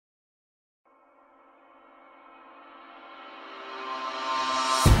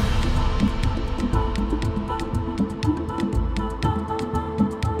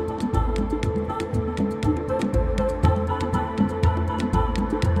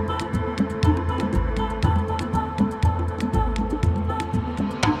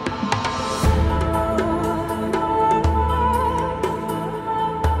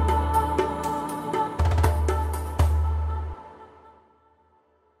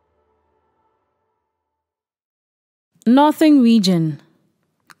Northern Region.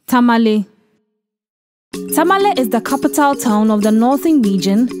 Tamale. Tamale is the capital town of the Northern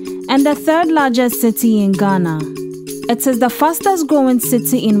Region and the third largest city in Ghana. It is the fastest growing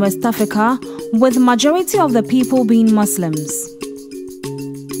city in West Africa, with majority of the people being Muslims.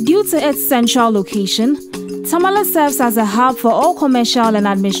 Due to its central location, Tamale serves as a hub for all commercial and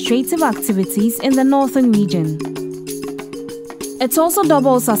administrative activities in the Northern Region. It also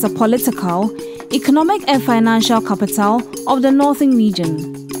doubles as a political, economic and financial capital of the Northern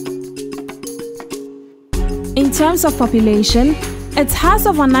Region. In terms of population, it has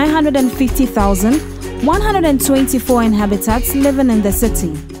over 950,124 inhabitants living in the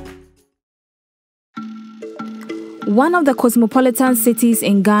city. One of the cosmopolitan cities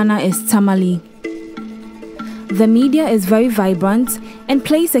in Ghana is Tamale. The media is very vibrant and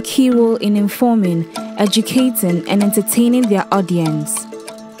plays a key role in informing, educating, and entertaining their audience.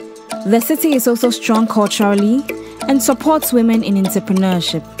 The city is also strong culturally and supports women in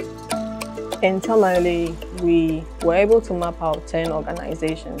entrepreneurship. In Tamale, we were able to map out 10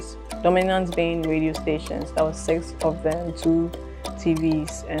 organizations, dominant being radio stations. That was 6 of them, 2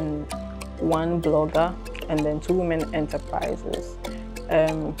 TVs and 1 blogger, and then 2 women enterprises.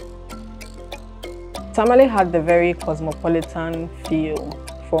 Tamale had the very cosmopolitan feel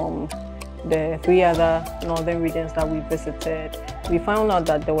from the 3 other northern regions that we visited. We found out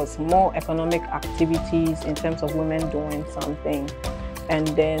that there was more economic activities in terms of women doing something. And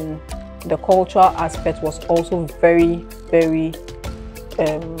then the cultural aspect was also very, very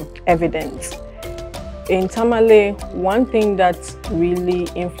evident. In Tamale, one thing that really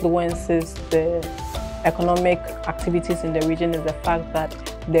influences the economic activities in the region is the fact that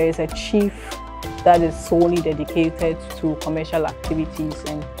there is a chief that is solely dedicated to commercial activities,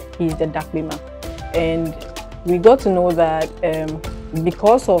 and he's the Daklima. And we got to know that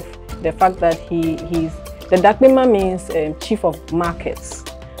because of the fact that the Daklima means chief of markets.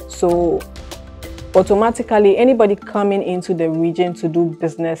 So automatically anybody coming into the region to do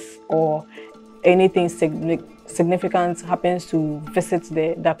business or anything significant happens to visit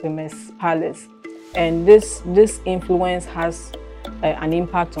the Daklima's palace. And this influence has an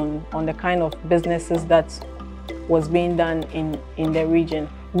impact on the kind of businesses that was being done in the region.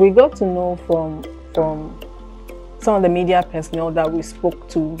 We got to know from some of the media personnel that we spoke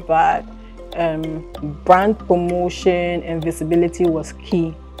to that brand promotion and visibility was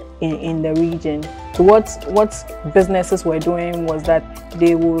key in the region. So what businesses were doing was that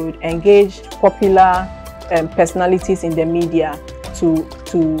they would engage popular personalities in the media to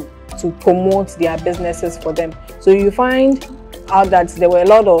promote their businesses for them. So you find out that there were a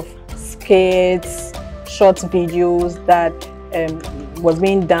lot of skits, short videos that was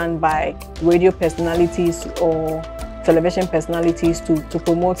being done by radio personalities or television personalities to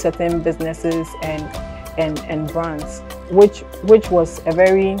promote certain businesses and brands, which was a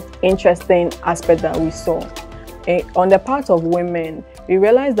very interesting aspect that we saw. On the part of women, we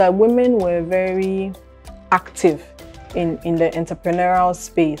realized that women were very active in the entrepreneurial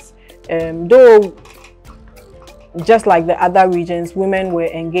space. Though, just like the other regions, women were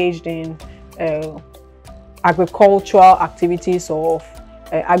engaged in agricultural activities of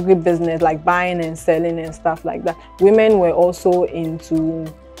agribusiness, like buying and selling and stuff like that. Women were also into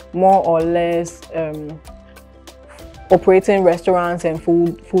more or less operating restaurants and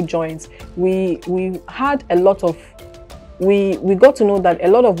food joints. We had a lot of, we got to know that a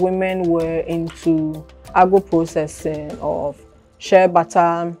lot of women were into agro processing of shea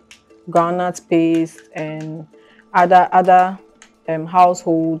butter, groundnut paste, and other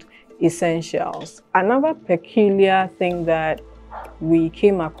household essentials. Another peculiar thing that we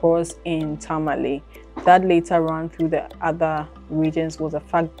came across in Tamale that later ran through the other regions was the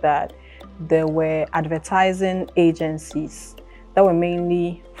fact that there were advertising agencies that were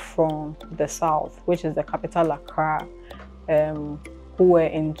mainly from the south, which is the capital, Accra, who were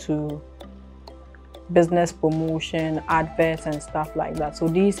into business promotion, adverts and stuff like that. So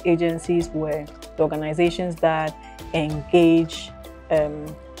these agencies were the organizations that engage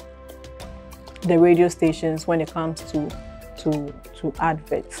the radio stations when it comes to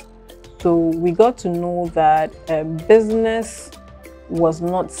adverts. So we got to know that business was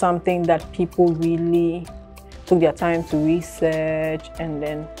not something that people really took their time to research and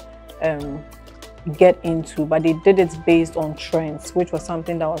then get into, but they did it based on trends, which was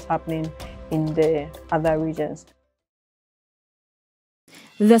something that was happening in the other regions.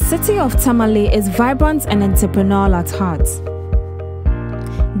 The city of Tamale is vibrant and entrepreneurial at heart.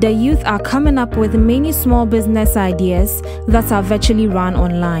 The youth are coming up with many small business ideas that are virtually run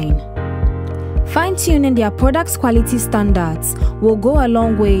online. Fine-tuning their products' quality standards will go a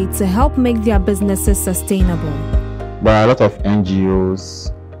long way to help make their businesses sustainable. There are a lot of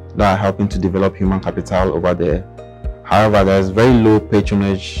NGOs that are helping to develop human capital over there. However, there is very low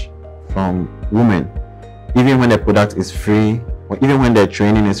patronage from women, even when the product is free, or even when the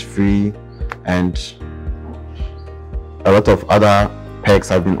training is free, and a lot of other perks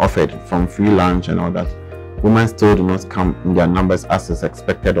have been offered, from free lunch and all that. Women still do not come in their numbers as is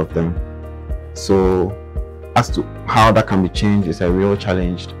expected of them. So as to how that can be changed is a real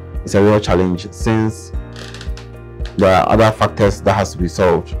challenge. It's a real challenge, since there are other factors that has to be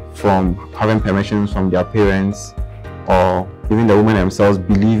solved, from having permissions from their parents, or even the women themselves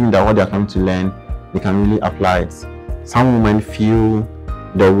believing that what they are coming to learn, they can really apply it. Some women feel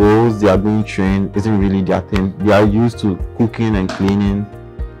the roles they are being trained isn't really their thing. They are used to cooking and cleaning,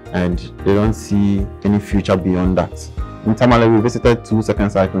 and they don't see any future beyond that. In Tamale, we visited 2 second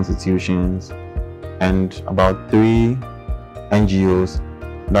cycle institutions and about 3 NGOs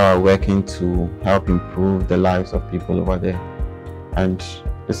that are working to help improve the lives of people over there. And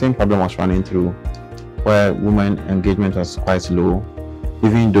the same problem was running through, where women engagement was quite low,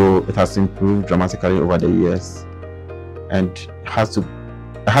 even though it has improved dramatically over the years. And it has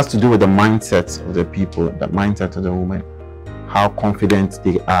to do with the mindset of the people, the mindset of the women, how confident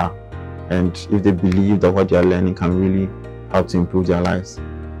they are, and if they believe that what they are learning can really help to improve their lives.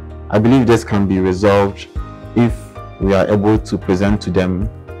 I believe this can be resolved if we are able to present to them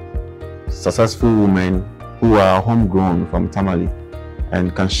successful women who are homegrown from Tamale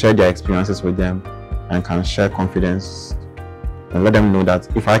and can share their experiences with them and can share confidence and let them know that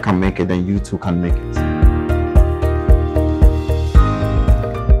if I can make it, then you too can make it.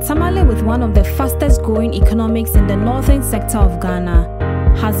 Tamale, with one of the fastest growing economics in the northern sector of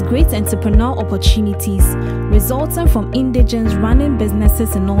Ghana, has great entrepreneur opportunities resulting from indigents running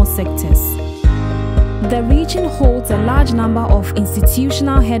businesses in all sectors. The region holds a large number of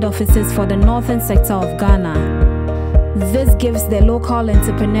institutional head offices for the northern sector of Ghana. This gives the local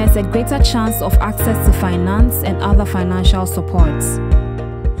entrepreneurs a greater chance of access to finance and other financial supports.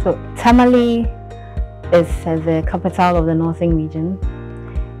 So Tamale is the capital of the northern region.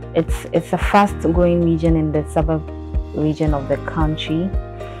 It's a fast-growing region in the suburb region of the country.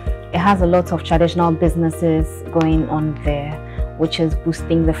 It has a lot of traditional businesses going on there, which is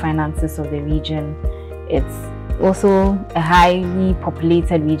boosting the finances of the region. It's also a highly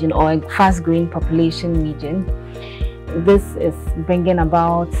populated region, or a fast-growing population region. This is bringing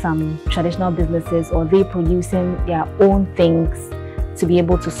about some traditional businesses, or they producing their own things to be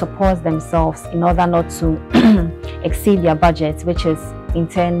able to support themselves in order not to exceed their budget, which is in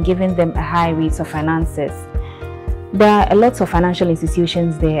turn giving them a high rate of finances. There are a lot of financial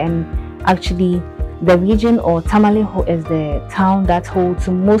institutions there, and actually the region, or Tamale, is the town that holds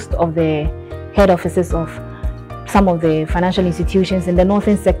most of the head offices of some of the financial institutions in the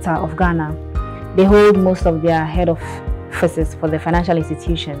northern sector of Ghana. They hold most of their head offices for the financial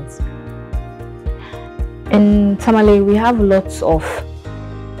institutions. In Tamale, we have lots of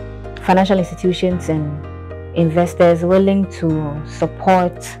financial institutions and investors willing to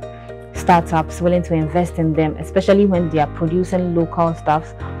support startups, willing to invest in them, especially when they are producing local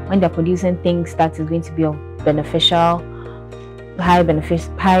stuff, when they're producing things that is going to be of high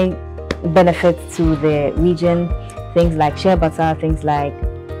benefit to the region, things like shea butter, things like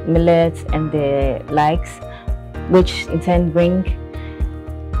millet and the likes, which in turn bring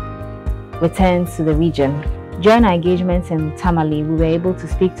returns to the region. During our engagements in Tamale, we were able to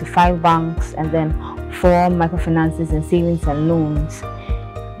speak to 5 banks and then 4 microfinances and savings and loans.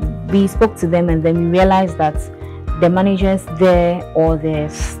 We spoke to them, and then we realized that the managers there, or the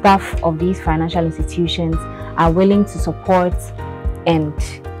staff of these financial institutions, are willing to support and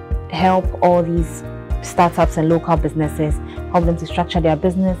help all these startups and local businesses, help them to structure their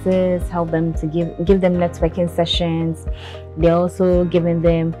businesses, help them to give them networking sessions. They're also giving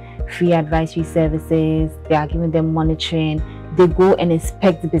them free advisory services. They are giving them monitoring. They go and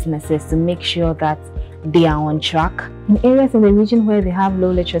inspect the businesses to make sure that they are on track. In areas in the region where they have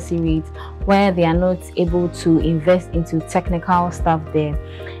low literacy rates, where they are not able to invest into technical stuff there,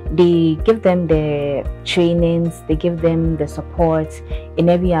 they give them the trainings, they give them the support in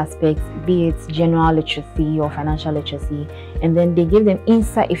every aspect, be it general literacy or financial literacy, and then they give them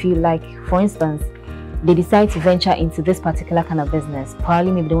insight. If you like, for instance, they decide to venture into this particular kind of business,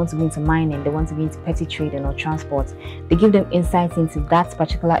 probably maybe they want to go into mining, they want to go into petty trading or transport. They give them insights into that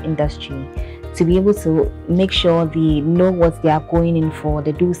particular industry to be able to make sure they know what they are going in for,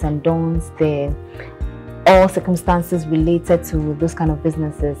 the do's and don'ts, all circumstances related to those kind of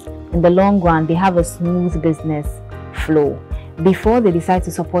businesses. In the long run, they have a smooth business flow. Before they decide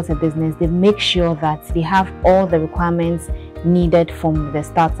to support a business, they make sure that they have all the requirements needed from the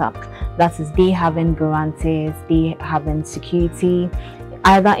startup. That is, they having guarantees, they having security,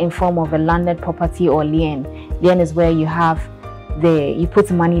 either in form of a landed property or lien. Lien is where you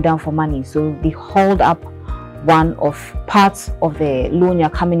put money down for money, so they hold up one of parts of the loan you're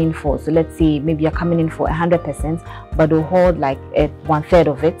coming in for. So let's say maybe you're coming in for 100%, but they'll hold like 1/3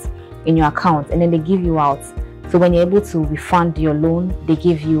 of it in your account, and then they give you out. So when you're able to refund your loan, they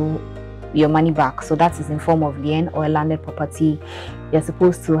give you your money back. So that is in form of lien or a landed property. You're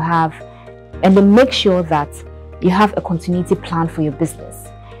supposed to have, and then make sure that you have a continuity plan for your business,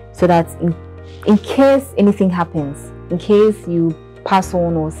 so that in case anything happens, in case you pass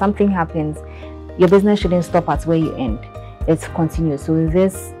on or something happens, your business shouldn't stop at where you end. It's continuous. So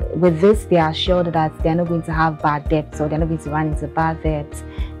with this, they are assured that they're not going to have bad debts, or they're not going to run into bad debts.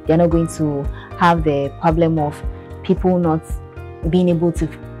 They're not going to have the problem of people not being able to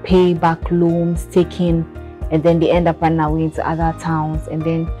pay back loans taken, and then they end up running away into other towns. And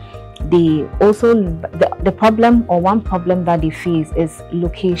then they also, the problem, or one problem that they face, is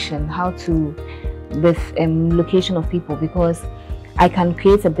location. How to, with location of people, because I can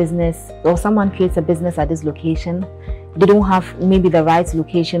create a business, or someone creates a business at this location, they don't have maybe the right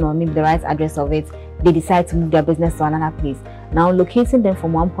location or maybe the right address of it, they decide to move their business to another place. Now locating them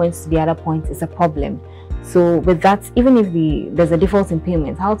from one point to the other point is a problem. So with that, even if there's a default in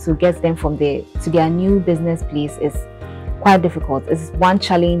payment, how to get them from there to their new business place is quite difficult. It's one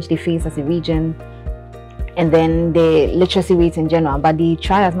challenge they face as a region. And then the literacy rate in general, but they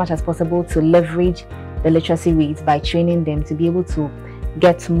try as much as possible to leverage the literacy rate by training them to be able to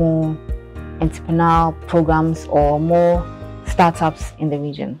get more entrepreneurial programs or more startups in the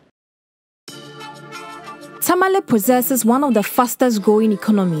region. Tamale possesses one of the fastest growing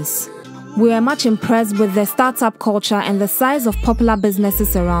economies. We were much impressed with the startup culture and the size of popular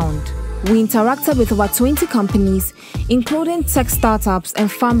businesses around. We interacted with over 20 companies, including tech startups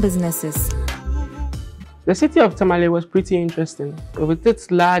and farm businesses. The city of Tamale was pretty interesting with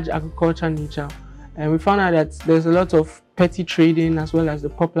its large agricultural nature, and we found out that there's a lot of petty trading as well as the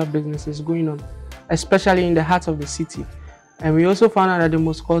popular businesses going on, especially in the heart of the city. And we also found out that the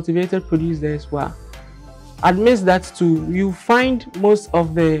most cultivated produce there is wheat. Amidst that too, you find most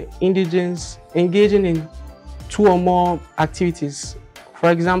of the indigents engaging in 2 or more activities.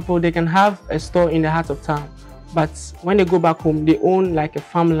 For example, they can have a store in the heart of town, but when they go back home, they own like a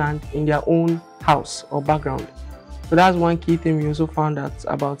farmland in their own house or background. So that's one key thing we also found out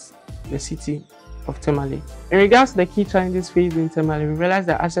about the city of Tamale. In regards to the key challenges faced in Tamale, we realized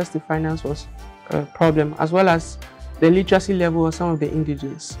that access to finance was a problem, as well as the literacy level of some of the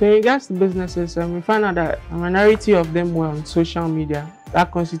indigents. So in regards to businesses, we found out that a minority of them were on social media.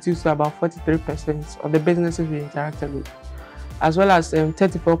 That constitutes about 43% of the businesses we interacted with, as well as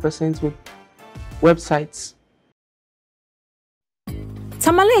 34% with websites.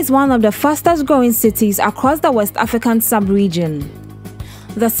 Tamale is one of the fastest growing cities across the West African sub-region.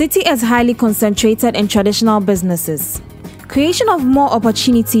 The city is highly concentrated in traditional businesses. Creation of more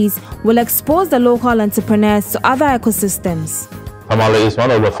opportunities will expose the local entrepreneurs to other ecosystems. Tamale is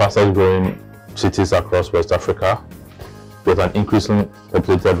one of the fastest growing cities across West Africa, with an increasingly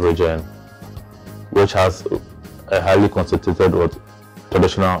populated region, which has a highly concentrated with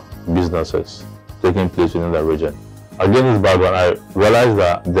traditional businesses taking place within the region. Against this background, I realized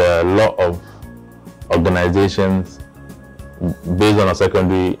that there are a lot of organizations based on a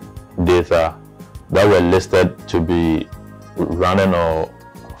secondary data that were listed to be running or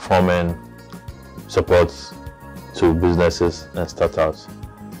forming supports to businesses and startups.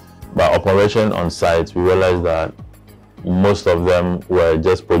 By operation on site, we realized that most of them were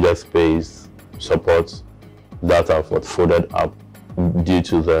just project-based supports that have folded up due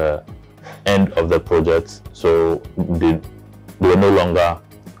to the end of the project, so they were no longer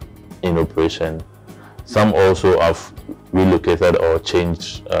in operation. Some also have relocated or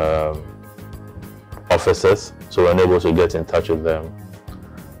changed offices, so we're unable to get in touch with them.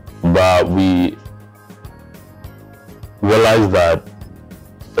 But we realized that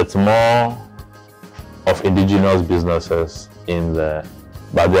it's more of indigenous businesses in there,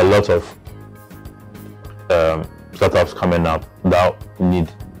 but there are lots of startups coming up that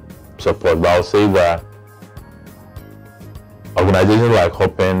need support. But I'll say that organizations like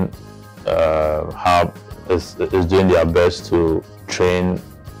Hopping Hub is doing their best to train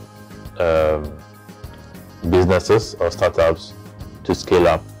businesses or startups to scale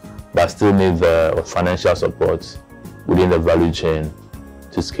up, but still need the financial support within the value chain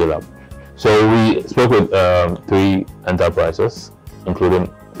to scale up. So we spoke with 3 enterprises,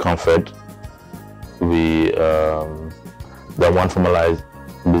 including Comfort, the one formalized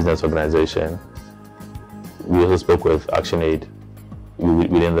business organization, we also spoke with ActionAid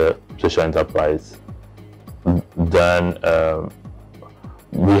within the social enterprise. Then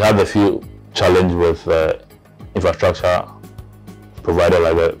we had a few challenges with infrastructure provider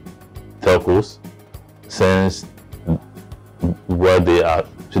like the telcos, since where they are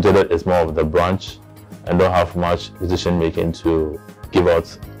situated is more of the branch and don't have much decision making to give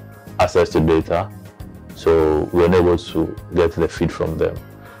out access to data, so we're unable to get the feed from them.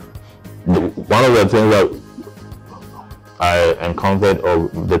 One of the things that I encountered, or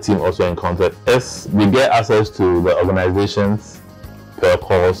the team also encountered, is we get access to the organizations per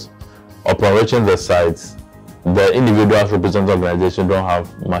course. Upon reaching the sites, the individuals representing the organization don't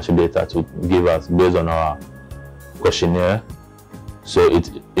have much data to give us based on our questionnaire, so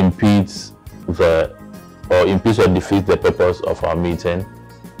it impedes or defeats the purpose of our meeting,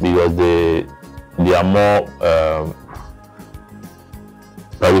 because they are more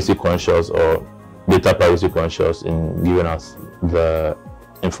privacy conscious or data privacy conscious in giving us the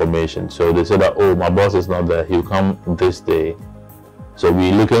information. So they say that, oh, my boss is not there, he'll come this day. So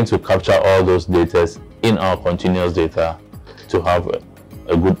we're looking to capture all those data in our continuous data to have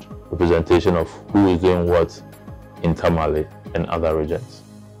a good representation of who is doing what in Tamale and other regions.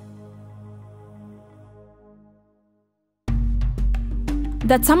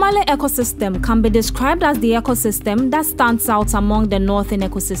 The Tamale ecosystem can be described as the ecosystem that stands out among the northern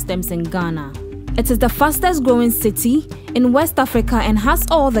ecosystems in Ghana. It is the fastest growing city in West Africa and has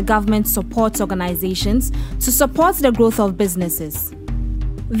all the government support organizations to support the growth of businesses.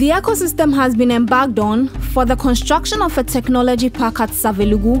 The ecosystem has been embarked on for the construction of a technology park at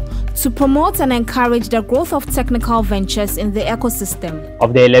Savelugu to promote and encourage the growth of technical ventures in the ecosystem.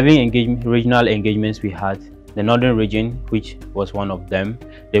 Of the 11 regional engagements we had, the northern region, which was one of them,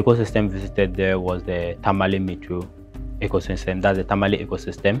 the ecosystem visited there was the Tamale Metro ecosystem. That's the Tamale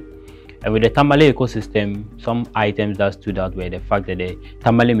ecosystem. And with the Tamale ecosystem, some items that stood out were the fact that the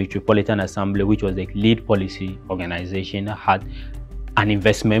Tamale Metropolitan Assembly, which was the lead policy organization, had an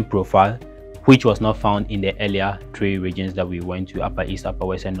investment profile which was not found in the earlier three regions that we went to: Upper East, Upper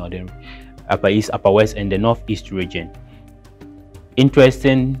West, and Northern. Upper East, Upper West, and the Northeast region.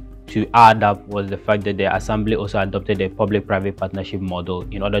 Interesting to add up was the fact that the assembly also adopted a public-private partnership model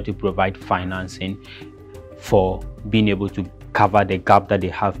in order to provide financing for being able to cover the gap that they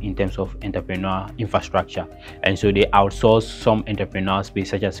have in terms of entrepreneur infrastructure. And so they outsourced some entrepreneur space,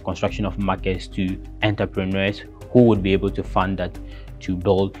 such as construction of markets, to entrepreneurs who would be able to fund that to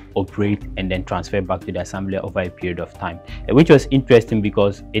build, operate, and then transfer back to the assembly over a period of time, which was interesting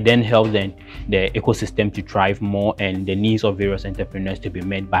because it then helped the ecosystem to thrive more and the needs of various entrepreneurs to be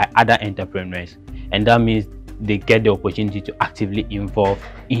met by other entrepreneurs. And that means they get the opportunity to actively involve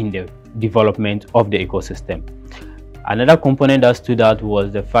in the development of the ecosystem. Another component that stood out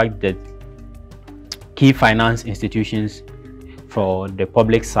was the fact that key finance institutions for the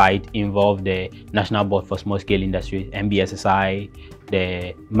public side involved the National Board for Small Scale Industries, NBSSI,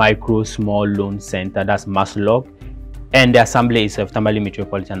 the Micro Small Loan Center, that's MASLOC, and the assembly itself, Tamale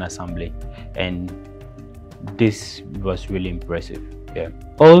Metropolitan Assembly. And this was really impressive. Yeah.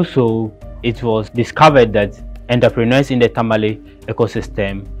 Also, it was discovered that entrepreneurs in the Tamale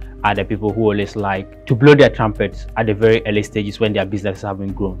ecosystem are the people who always like to blow their trumpets at the very early stages when their businesses have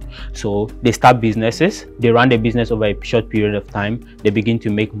been grown. So they start businesses, they run the business over a short period of time, they begin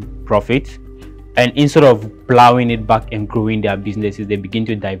to make profit, and instead of plowing it back and growing their businesses, they begin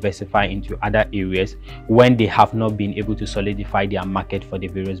to diversify into other areas when they have not been able to solidify their market for the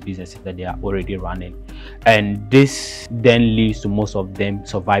various businesses that they are already running. And this then leads to most of them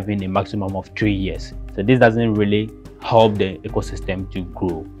surviving a maximum of 3 years. So this doesn't really help the ecosystem to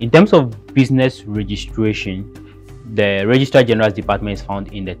grow. In terms of business registration, the Registrar General's Department is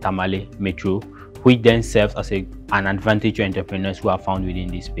found in the Tamale Metro, which then serves as an advantage to entrepreneurs who are found within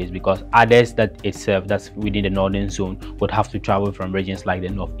this space, because others that itself that's within the northern zone would have to travel from regions like the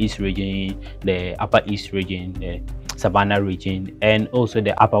Northeast region, the Upper East region, the Savannah region, and also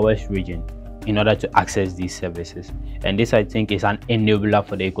the Upper West region in order to access these services. And this, I think, is an enabler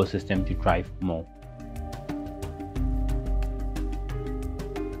for the ecosystem to thrive more.